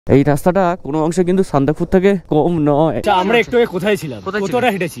এই রাস্তাটা কোনো অংশে কিন্তু সান্দাকফু থেকে কম নয়। আমরা একটু কোথায় ছিলাম, কতটা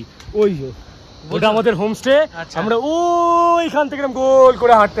হেঁটেছি, ওই ওটা আমাদের হোমস্টে। আমরা ওইখান থেকে গোল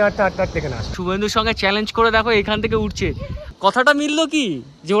করে হাঁটতে হাঁটতে হাঁটতে হাঁটতে এখানে আসি। শুভেন্দুর সঙ্গে চ্যালেঞ্জ করে দেখো এখান থেকে উঠছে। কথাটা মিললো কি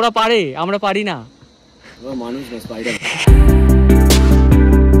যে ওরা পারে আমরা পারি না। মানুষ না, স্পাইডার।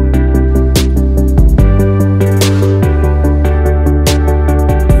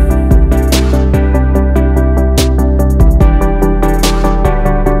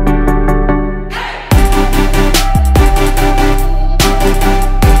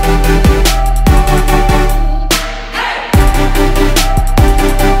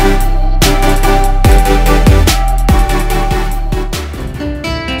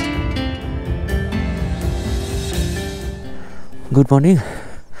 গুড মর্নিং,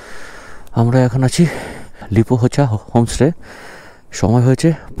 আমরা এখন আছি লিপোহোচা হোমস্টে। সময় হয়েছে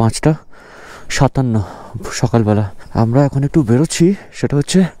 5:57 সকালবেলা। আমরা এখন একটু বেরোচ্ছি, সেটা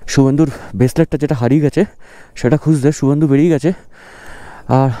হচ্ছে শুভেন্দুর ব্রেসলেটটা যেটা হারিয়ে গেছে সেটা খুঁজতে। শুভেন্দু বেরিয়ে গেছে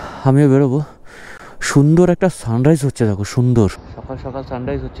আর আমিও বেরোবো। সুন্দর একটা সানরাইজ হচ্ছে, দেখো সুন্দর সকাল সকাল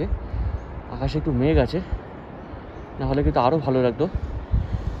সানরাইজ হচ্ছে। আকাশে একটু মেঘ আছে, নাহলে কিন্তু আরও ভালো লাগতো।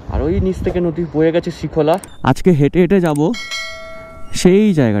 আর ওই নিচ থেকে নদী বয়ে গেছে শ্রীখোলা। আজকে হেঁটে হেঁটে যাব সেই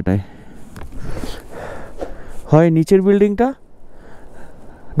জায়গাটায়, হয় নিচের বিল্ডিংটা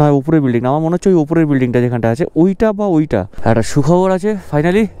না উপরের বিল্ডিংটা। আমার মনে হচ্ছে ওই উপরের বিল্ডিংটা যেখানটা আছে ওইটা বা ওইটা। একটা সুখবর আছে,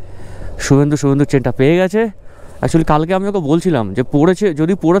 ফাইনালি শুভেন্দুর চেনটা পেয়ে গেছে। অ্যাকচুয়ালি কালকে আমি ওকে বলছিলাম যে পড়েছে,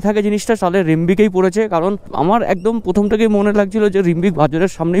 যদি পড়ে থাকে জিনিসটা তাহলে রিম্বিকেই পড়েছে। কারণ আমার একদম প্রথম থেকেই মনে লাগছিল যে রিম্বিক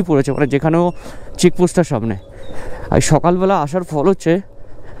বাজারের সামনেই পড়েছে, মানে যেখানেও চেকপোস্টটার সামনে। আর সকালবেলা আসার ফল হচ্ছে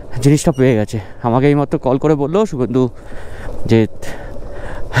জিনিসটা পেয়ে গেছে। আমাকে এইমাত্র কল করে বললো শুভেন্দু যে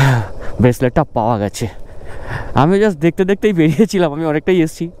ব্রেসলেটটা পাওয়া গেছে। আমি জাস্ট দেখতে দেখতেই বেরিয়েছিলাম, আমি অনেকটাই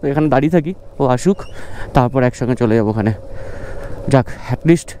এসেছি, তো এখানে দাঁড়িয়ে থাকি, ও আসুক তারপর একসঙ্গে চলে যাবো ওখানে। যাক,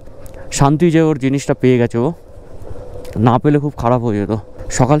 অ্যাটলিস্ট শান্তি যে ওর জিনিসটা পেয়ে গেছে। ও না পেলে খুব খারাপ হয়ে যেত।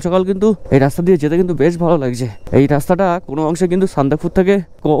 সকাল সকাল কিন্তু এই রাস্তা দিয়ে যেতে কিন্তু বেশ ভালো লাগছে। এই রাস্তাটা কোনো অংশে কিন্তু সান্দাকফু থেকে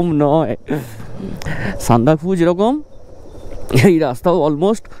কম নয়। সান্দাকফু যেরকম এই রাস্তাও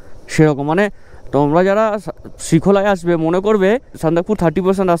অলমোস্ট সেরকম। মানে তোমরা যারা শ্রীখোলায় আসবে মনে করবে সান্দাকফু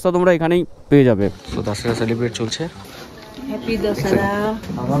 30% রাস্তা তোমরা এখানেই পেয়ে যাবে। তো দশরা সেলিব্রেট চলছে। हैप्पी दशहरा।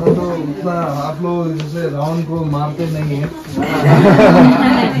 हमारा तो उतना आप लोग जैसे राउंड को मारते नहीं है।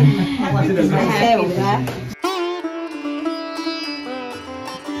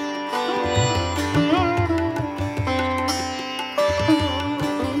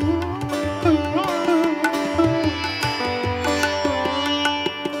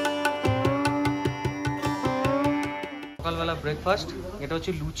 সকালবেলা ব্রেকফাস্ট এটা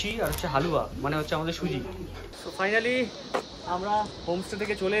হচ্ছে লুচি আর হচ্ছে হালুয়া, মানে হচ্ছে আমাদের সুজি। তো ফাইনালি আমরা হোমস্টে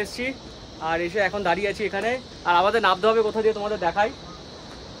থেকে চলে এসেছি আর এসে এখন দাঁড়িয়ে আছি এখানে। আর আমাদের নামতে হবে কোথা দিয়ে তোমাদের দেখাই।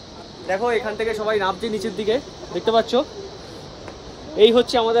 দেখো এখান থেকে সবাই নামছে নিচের দিকে, দেখতে পাচ্ছ? এই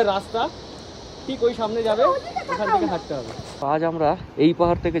হচ্ছে আমাদের রাস্তা, ঠিক ওই সামনে যাবে, ওখান থেকে হাঁটতে হবে। আজ আমরা এই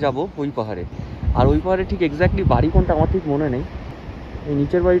পাহাড় থেকে যাব ওই পাহাড়ে। আর ওই পাহাড়ে ঠিক এক্স্যাক্টলি বাড়ি কোনটা আমার ঠিক মনে নেই। এই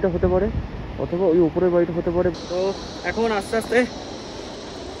নিচের বাড়িটা হতে পারে অথবা ওই উপরের বাড়িটা হতে পারে। তো এখন আস্তে আস্তে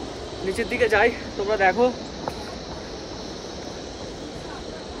নিচের দিকে যাই, তোমরা দেখো।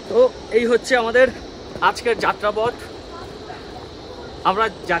 তো এই হচ্ছে আমাদের আজকের যাত্রাপথ। আমরা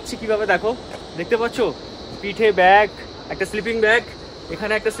যাচ্ছি কিভাবে দেখো, দেখতে পাচ্ছ? পিঠে ব্যাগ, একটা স্লিপিং ব্যাগ,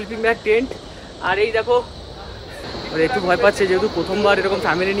 এখানে একটা স্লিপিং ব্যাগ, টেন্ট। আর এই দেখো, একটু ভয় পাচ্ছে যেহেতু প্রথমবার এরকম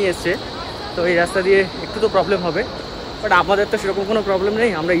ফ্যামিলি নিয়ে এসছে, তো এই রাস্তা দিয়ে একটু তো প্রবলেম হবে। বাট আমাদের তো সেরকম কোনো প্রবলেম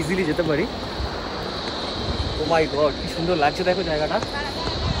নেই, আমরা ইজিলি যেতে পারি। ও মাই গড, কি সুন্দর লাগছে দেখো জায়গাটা।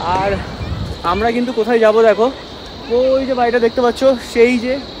 আর আমরা কিন্তু কোথায় যাব দেখো, ওই যে বাড়িটা দেখতে পাচ্ছ, সেই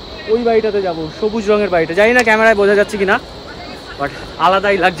যে ওই বাড়িটাতে যাব, সবুজ রঙের বাড়িটা। জানি না ক্যামেরায় বোঝা যাচ্ছে কি না, বাট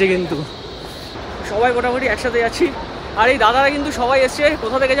আলাদাই লাগছে কিন্তু। সবাই মোটামুটি একসাথে যাচ্ছি। আর এই দাদারা কিন্তু সবাই এসছে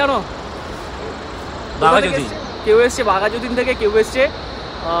কোথা থেকে জানো? বাঘাযতীন। কেউ এসছে বাঘাযতীন থেকে, কেউ এসছে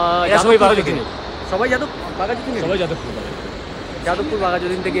সবাই যাদবপুর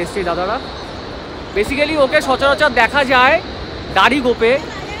বাঘাযতীন থেকে এসছে দাদারা। বেসিক্যালি ওকে সচরাচর দেখা যায় দাড়ি গোপে,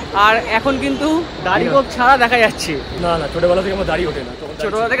 আর এখন কিন্তু দাড়ি গোপ ছাড়া দেখা যাচ্ছে। না না, ছোটবেলা থেকে আমার দাড়ি ওঠে না,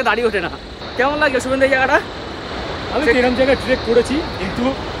 ছোটবেলা থেকে দাড়ি ওঠে না। কেমন লাগে শুভেন্দু এই জায়গাটা? আমি এরকম জায়গায় ট্রেক করেছি, কিন্তু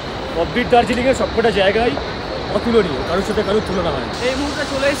অফবিট দার্জিলিংয়ের সবকটা জায়গায় অতুলনীয়, কারোর সাথে কারোর তুলনা হয়। এই মুহূর্তে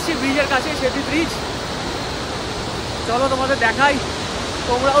চলে এসেছি ব্রিজের কাছে, সেতু ব্রিজ। চলো তোমাদের দেখাই,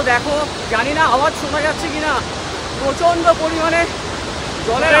 তোমরাও দেখো। জানি না আওয়াজ শোনা যাচ্ছে কিনা, প্রচন্ড পরিমাণে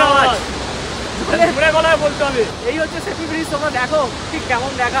জলের আওয়াজ, গলায় বলতে হবে। এই হচ্ছে সেতু ব্রিজ, তোমরা দেখো ঠিক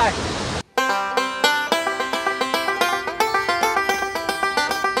কেমন দেখায়।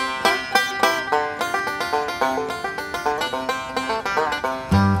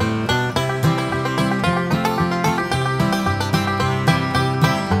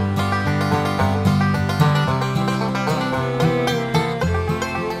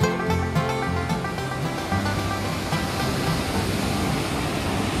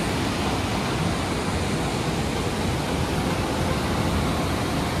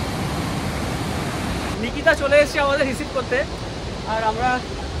 নিকিতা চলে এসেছে আমাদের রিসিভ করতে, আর আমরা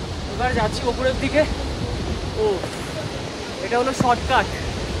এবার যাচ্ছি ওপরের দিকে। ও এটা হলো শর্টকাট,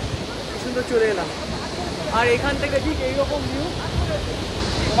 কি সুন্দর চলে এলাম। আর এখান থেকে ঠিক এইরকম ভিউ।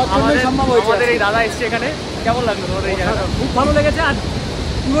 আমাদের এই দাদা এসছে এখানে, কেমন লাগলো তোমাদের এই জায়গাটা? খুব ভালো লেগেছে। আর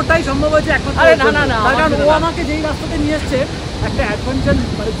পুরোটাই সম্ভব হয়েছে একমাত্র, কারণ ও আমাকে যেই রাস্তাতে নিয়ে এসছে একটা অ্যাডভেঞ্চার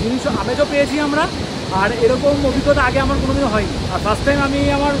মানে জিনিস আমেজও পেয়েছি আমরা, আর এরকম অভিজ্ঞতা আগে আমার কোনোদিন হয়নি। আর ফার্স্ট টাইম আমি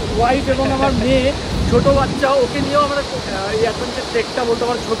আমার ওয়াইফ এবং আমার মেয়ে ছোট বাচ্চা ওকে নিয়েও আমরা এই অ্যাডভেঞ্চার ট্রেকটা বলতে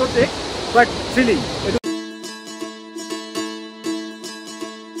পারি ছোট ট্রেক, বাট থ্রিলিং।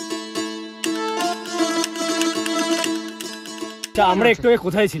 আমরা একটু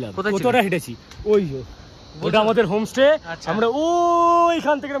কোথায় ছিলাম, কতটা হেঁটেছি, ওই ওটা আমাদের হোমস্টে। আমরা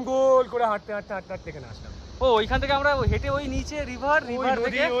ওইখান থেকে গোল করে হাঁটতে হাঁটতে হাঁটতে হাঁটতে এখানে আসলাম। ও ওইখান থেকে আমরা হেঁটে ওই নিচে রিভার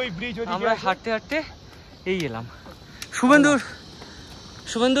থেকে ওই ব্রিজ আমরা হাঁটতে হাঁটতে এই এলাম।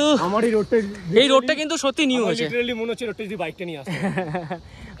 শুভেন্দু আমার এই রোডটা কিন্তু সত্যি নিউ হয়েছে। লিটারালি মনে হচ্ছে রোডটা যদি বাইকটা নিয়ে আসতাম,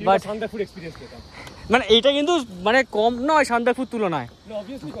 বাট সান্দাকফু এক্সপেরিয়েন্স পেতাম। মানে এটা কিন্তু মানে কম নয় সান্দাকফুর তুলনায়,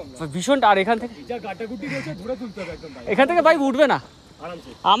 অবভিয়াসলি কম না, ভীষণ। আর এখান থেকে যা গাড্ডাগুড্ডি রয়েছে ধরে তুলতে হবে একদম। এখান থেকে বাইক উঠবে না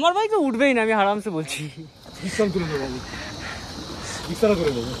আরামসে, আমার বাইক তো উঠবেই না, আমি আরামসে বলছি। বিস্তার তুলে দেবো, আমি বিস্তার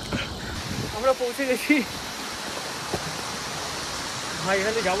করে দেবো। আমরা পৌঁছে গেছি ভাই,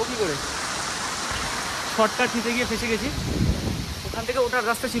 এখান থেকে যাবো কি করে? শর্টকাট নিতে গিয়ে ফেসে গেছি, ওখান থেকে ওঠার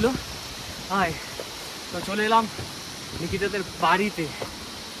রাস্তা ছিল। হাই, তো চলে এলাম নিকিতাদের বাড়িতে।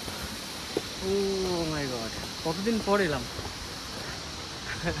 ও মাই গড, কতদিন পর এলাম।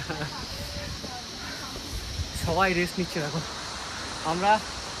 সবাই রেস্ট নিচ্ছে দেখো। আমরা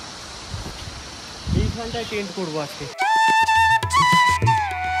এইখানটায় টেন্ট করবো আজকে।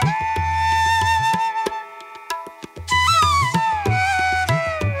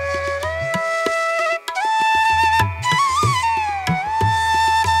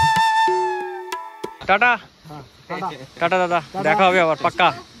 টাটা টাটা দাদা, দেখা হবে আবার, পাক্কা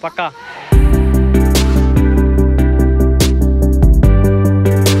পাক্কা।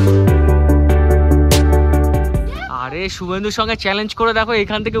 আরে শুভেন্দুর সঙ্গে চ্যালেঞ্জ করে দেখো,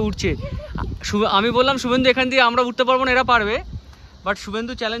 এখান থেকে উঠছে। আমি বললাম শুভেন্দু এখান দিয়ে আমরা উঠতে পারবো না, এরা পারবে। বাট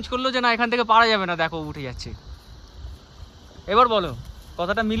শুভেন্দু চ্যালেঞ্জ করলো যে না, এখান থেকে পারা যাবে না, দেখো উঠে যাচ্ছে। এবার বলো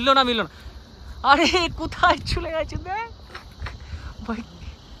কথাটা মিললো না মিললো না? আরে কোথায় চলে গেছে দেখ ভাই।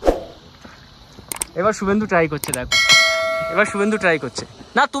 এবার শুভেন্দু ট্রাই করছে, দেখো এবার শুভেন্দু ট্রাই করছে।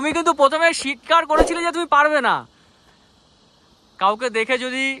 না তুমি কিন্তু প্রথমে স্বীকার করেছিলে যে তুমি পারবে না। কাউকে দেখে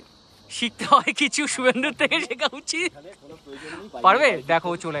যদি শিখতে হয় কিছু, শুভেন্দুর থেকে শেখা উচিত। পারবে? দেখো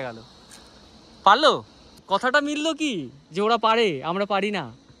ও চলে গেল, পারলো। কথাটা মিললো কি যে ওরা পারে, আমরা পারি না।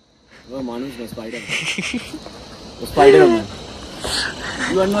 মানুষ না, spider. Spiderman.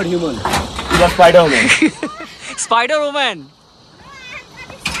 You are not human. You are Spider-Man. Spider-Woman.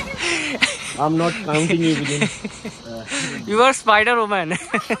 I'm not counting you within. You are Spider-Woman.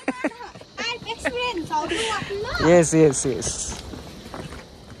 I've experienced how to walk. Yes, yes, yes.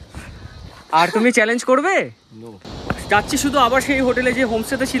 আর তুমি চ্যালেঞ্জ করবে? No. যাচ্ছি শুধু আবার সেই হোটেলে যে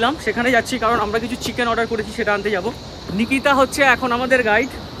হোমস্টেতে ছিলাম সেখানে যাচ্ছি, কারণ আমরা কিছু চিকেন অর্ডার করেছি, সেটা আনতে যাব। নিকিতা হচ্ছে এখন আমাদের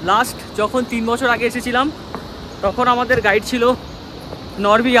গাইড। লাস্ট যখন 3 বছর আগে এসেছিলাম তখন আমাদের গাইড ছিল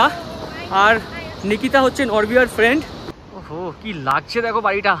নরবিয়া, আর নিকিতা হচ্ছে নরবিয়ার ফ্রেন্ড। ওহো কি লাগছে দেখো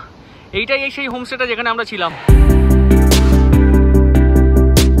বাড়িটা। এইটাই সেই হোমস্টেটা যেখানে আমরা ছিলাম।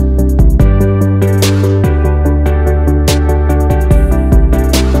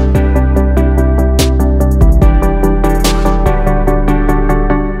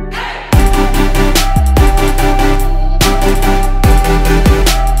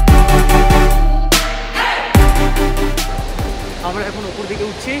 আমরা এখন উপর দিকে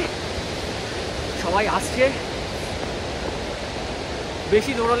উঠছি, সবাই আসছে।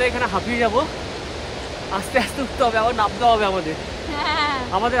 বেশি দৌড়ালে এখানে হাঁপিয়ে যাব, আস্তে আস্তে উঠতে হবে, আবার নামতে হবে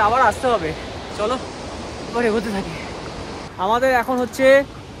আমাদের আবার আসতে হবে। চলো এবার এগোতে থাকি। আমাদের এখন হচ্ছে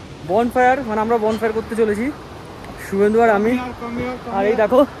বনফায়ার, মানে আমরা বনফায়ার করতে চলেছি, শুভেন্দু আর আমি। আর এই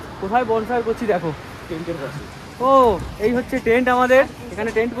দেখো কোথায় বনফায়ার করছি, দেখো ও এই হচ্ছে টেন্ট আমাদের, এখানে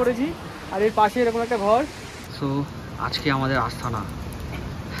টেন্ট করেছি। আর এর পাশে এরকম একটা ঘর। সো আজকে আমাদের আস্থানা,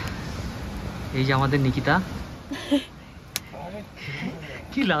 এই যে আমাদের নিকিতা।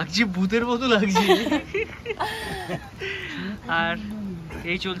 কি লাগছে, ভূতের মতো লাগছে। আর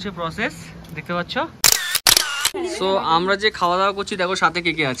এই চলছে প্রসেস, দেখতে পাচ্ছ। সো আমরা যে খাওয়া দাওয়া করছি দেখো সাথে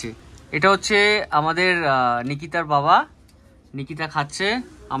কে কে আছে। এটা হচ্ছে আমাদের নিকিতার বাবা, নিকিতা খাচ্ছে,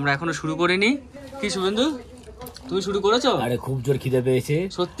 আমরা এখনো শুরু করিনি। কি শুভেন্দু তুমি শুরু করেছো? আরে খুব জোর খিদে পেয়েছে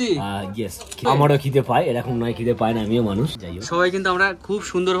সত্যি। ইয়েস, আমারও খিদে পায়, এরকম নয় খিদে পায় না, আমিও মানুষ। যাই হোক, সবাই কিন্তু আমরা খুব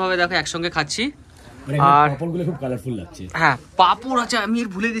সুন্দরভাবে দেখো একসঙ্গে খাচ্ছি। আর পাপড়গুলো খুব কালারফুল লাগছে। হ্যাঁ পাপড় আছে, আমি এর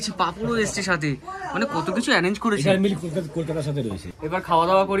ভুলে গেছি, পাপড়ও এসছে সাথে, মানে কত কিছু অ্যারেঞ্জ করেছে। কলকাতার সাথে রয়েছে। এবার খাওয়া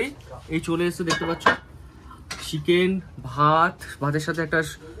দাওয়া করি। এই চলে এসছে দেখতে পাচ্ছ, চিকেন, ভাতের সাথে একটা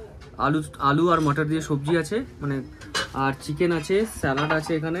আলু আর মটর দিয়ে সবজি আছে, মানে আর চিকেন আছে, স্যালাড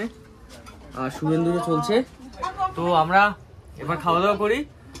আছে এখানে, আর শুভেন্দুও চলছে। তো আমরা এবার খাওয়া দাওয়া করি,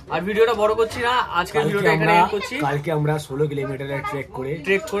 আর ভিডিওটা বড় করছি না, আজকের ভিডিওটা এখানে এন্ড করছি। কালকে আমরা 16 কিলোমিটারের ট্রেক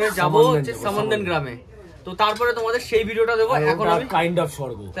করে যাব হচ্ছে সমন্দন গ্রামে, তো তারপরে তোমাদের সেই ভিডিওটা দেবো। এখন আমি কাইন্ড অফ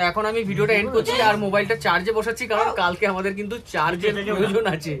স্বর্গ। তো এখন আমি ভিডিওটা এন্ড করছি আর মোবাইলটা চার্জে বসাচ্ছি, কারণ কালকে আমাদের কিন্তু চার্জের প্রয়োজন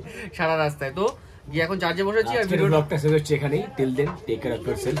আছে সারা রাস্তায়। তো গিয়ে এখন চার্জে বসাচ্ছি আর ভিডিও ব্লগটা শেষ হচ্ছে এখানেই। Till then take care of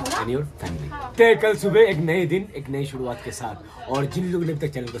yourself and your family. कल सुबह एक नए दिन एक नई शुरुआत के साथ, और जिन लोगों ने अब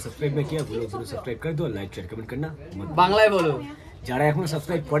तक चैनल को सब्सक्राइब नहीं किया वो लोग जरूर सब्सक्राइब कर दो, लाइक शेयर कमेंट करना मत বাংলায় বলো। যারা এখনো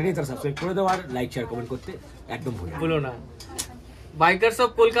সাবস্ক্রাইব করেনি তারা সাবস্ক্রাইব করে দাও, আর লাইক শেয়ার কমেন্ট করতে একদম ভুলো না। বাইকার্স অফ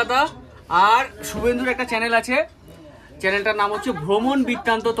কলকাতা আর শুভেন্দুর একটা চ্যানেল আছে, চ্যানেলটার নাম হচ্ছে ভ্রমণ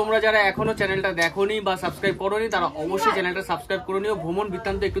বৃত্তান্ত। তোমরা যারা এখনো চ্যানেলটা দেখোনি বা সাবস্ক্রাইব করোনি তারা অবশ্যই চ্যানেলটা সাবস্ক্রাইব করে নিও, ভ্রমণ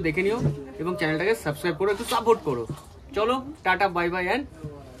বৃত্তান্ত একটু দেখে নিও এবং চ্যানেলটাকে সাবস্ক্রাইব করে একটু সাপোর্ট করো। চলো tata, bye bye and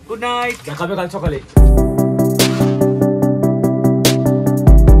good night, দেখা হবে কাল সকালে।